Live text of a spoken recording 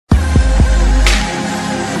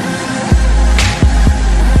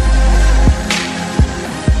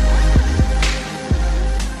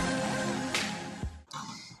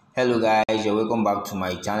Hello guys, you're welcome back to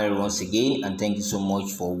my channel once again, and thank you so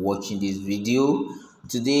much for watching this video.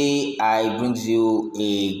 Today I bring you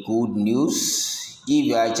a good news. If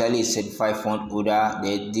you're actually a certified fund holder,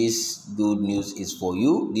 then this good news is for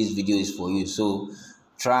you. This video is for you, so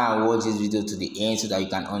try and watch this video to the end so that you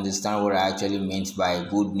can understand what I actually meant by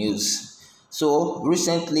good news. So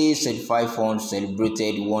recently, Certified Fund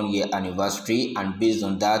celebrated 1 year anniversary, and based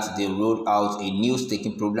on that, they rolled out a new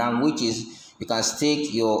staking program, which is you can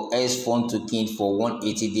stake your Sfund token for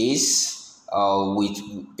 180 days with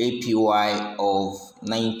APY of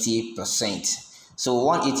 90%. So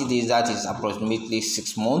 180 days, that is approximately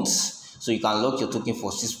 6 months. So you can lock your token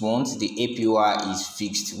for 6 months. The APY is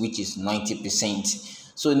fixed, which is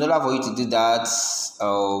 90%. So in order for you to do that,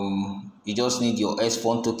 you just need your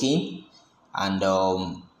Sfund token and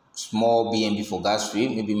small BNB for gas fee,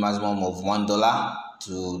 maybe maximum of $1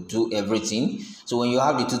 to do everything. So when you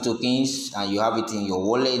have the two tokens and you have it in your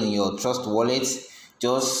wallet, in your Trust wallet,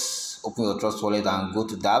 just open your Trust wallet and go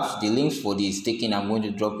to dApps. The links for the staking, I'm going to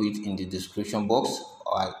drop it in the description box,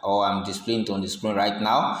 or I'm displaying it on the screen right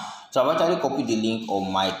now. So I've actually copied the link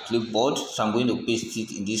on my clipboard, so I'm going to paste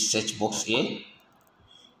it in this search box here.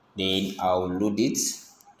 Then I'll load it.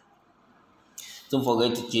 Don't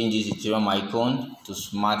forget to change this Ethereum icon to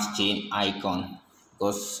Smart Chain icon,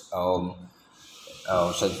 because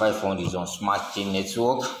Certified Fund is on Smart Chain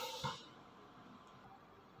network.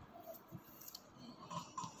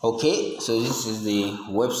 Okay, so this is the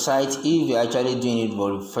website. If you're actually doing it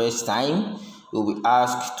for the first time, you'll be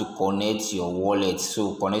asked to connect your wallet.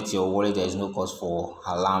 So connect your wallet, there is no cost for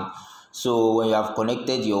alarm. So when you have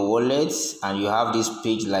connected your wallet and you have this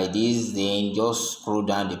page like this, then just scroll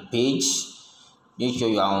down the page. Make sure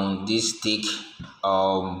you are on this stake,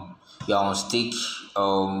 you are on stake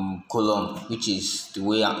column, which is the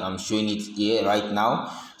way I'm showing it here right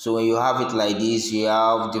now. So when you have it like this, you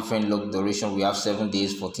have different lock duration. We have 7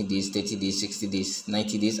 days, 14 days, 30 days, 60 days,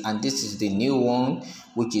 90 days, and this is the new one,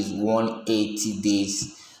 which is 180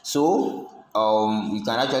 days. So you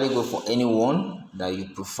can actually go for any one that you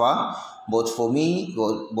prefer, but for me,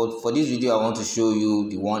 but for this video, I want to show you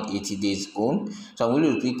the 180 days on. So I'm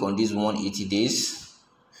going to click on this 180 days.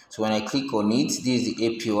 So when I click on it, this is the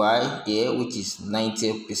APY here, which is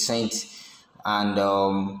 90%. And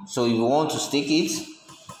so if you want to stake it,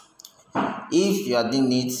 if you are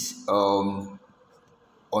doing it on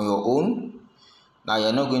your own, now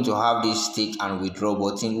you're not going to have this stake and withdraw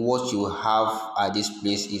button. What you have at this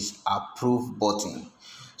place is approve button.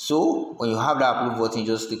 So when you have that approve button,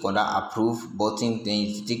 just click on that approve button, then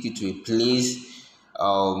it will take you to a place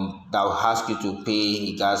that will ask you to pay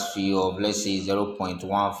a gas fee of, let's say,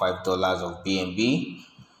 $0.15 of BNB.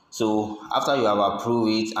 So after you have approved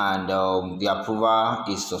it and the approval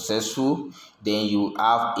is successful, then you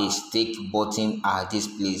have a stake button at this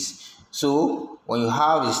place. So when you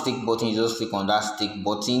have the stake button, you just click on that stake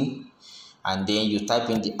button, and then you type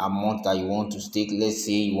in the amount that you want to stake. Let's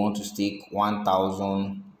say you want to stake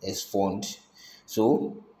 1,000 Sfund.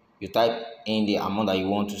 So you type in the amount that you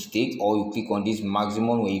want to stake, or you click on this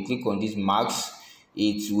maximum. When you click on this max,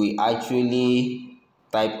 it will actually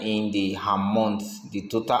type in the amount, the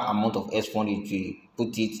total amount of Sfund. It will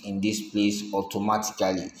put it in this place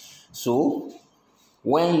automatically. So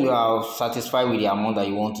when you are satisfied with the amount that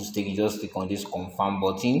you want to stake, you just click on this confirm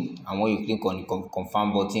button, and when you click on the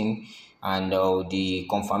confirm button and the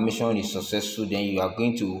confirmation is successful, then you are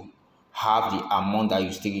going to have the amount that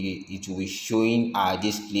you stake. It will be showing at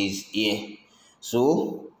this place here.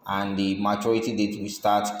 So, and the maturity date will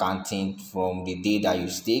start counting from the day that you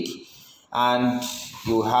stake, and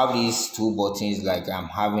you have these two buttons like I'm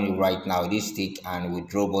having it right now, this stake and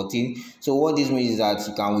withdraw button. So what this means is that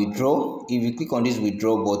you can withdraw. If you click on this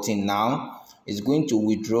withdraw button now, it's going to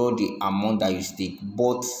withdraw the amount that you stake,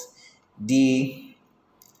 but any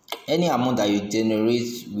amount that you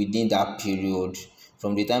generate within that period,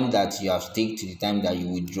 from the time that you have staked to the time that you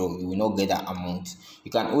withdraw, you will not get that amount. You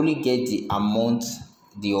can only get the amount,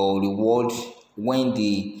 the reward, when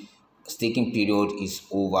the staking period is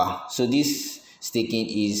over. So this staking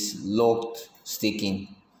is locked staking.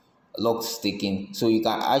 So you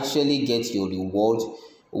can actually get your reward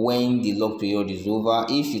when the lock period is over.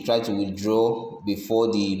 If you try to withdraw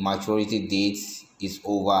before the maturity date is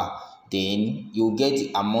over, then you get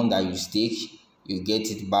the amount that you stake, you get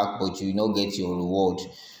it back, but you will not get your reward.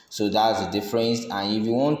 So that's the difference. And if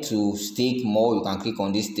you want to stake more, you can click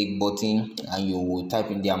on this stake button and you will type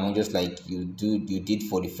in the amount just like you did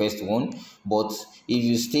for the first one. But if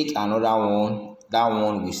you stake another one, that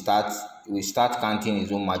one will start counting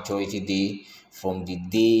its own maturity day from the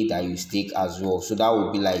day that you stake as well. So that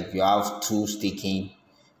will be like you have two staking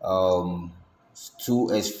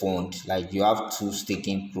two S fund, like you have two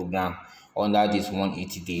staking program under this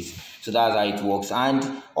 180 days. So that's how it works.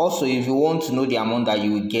 And also, if you want to know the amount that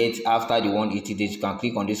you will get after the 180 days, you can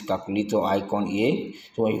click on this calculator icon here.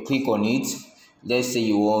 So when you click on it, let's say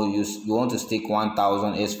you want to stake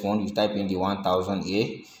 1000 S fund, you type in the 1000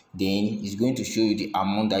 here, then it's going to show you the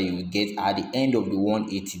amount that you will get at the end of the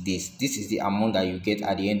 180 days. This is the amount that you get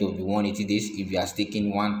at the end of the 180 days if you are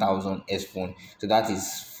staking 1000 S fund. So that is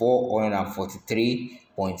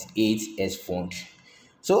 443.8 S fund.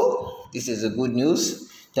 So this is a good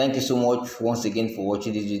news. Thank you so much once again for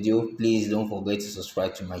watching this video. Please don't forget to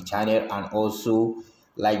subscribe to my channel and also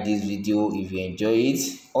like this video if you enjoy it.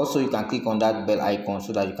 Also, you can click on that bell icon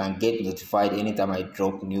so that you can get notified anytime I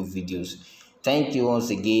drop new videos. Thank you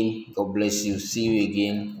once again. God bless you. See you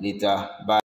again later. Bye.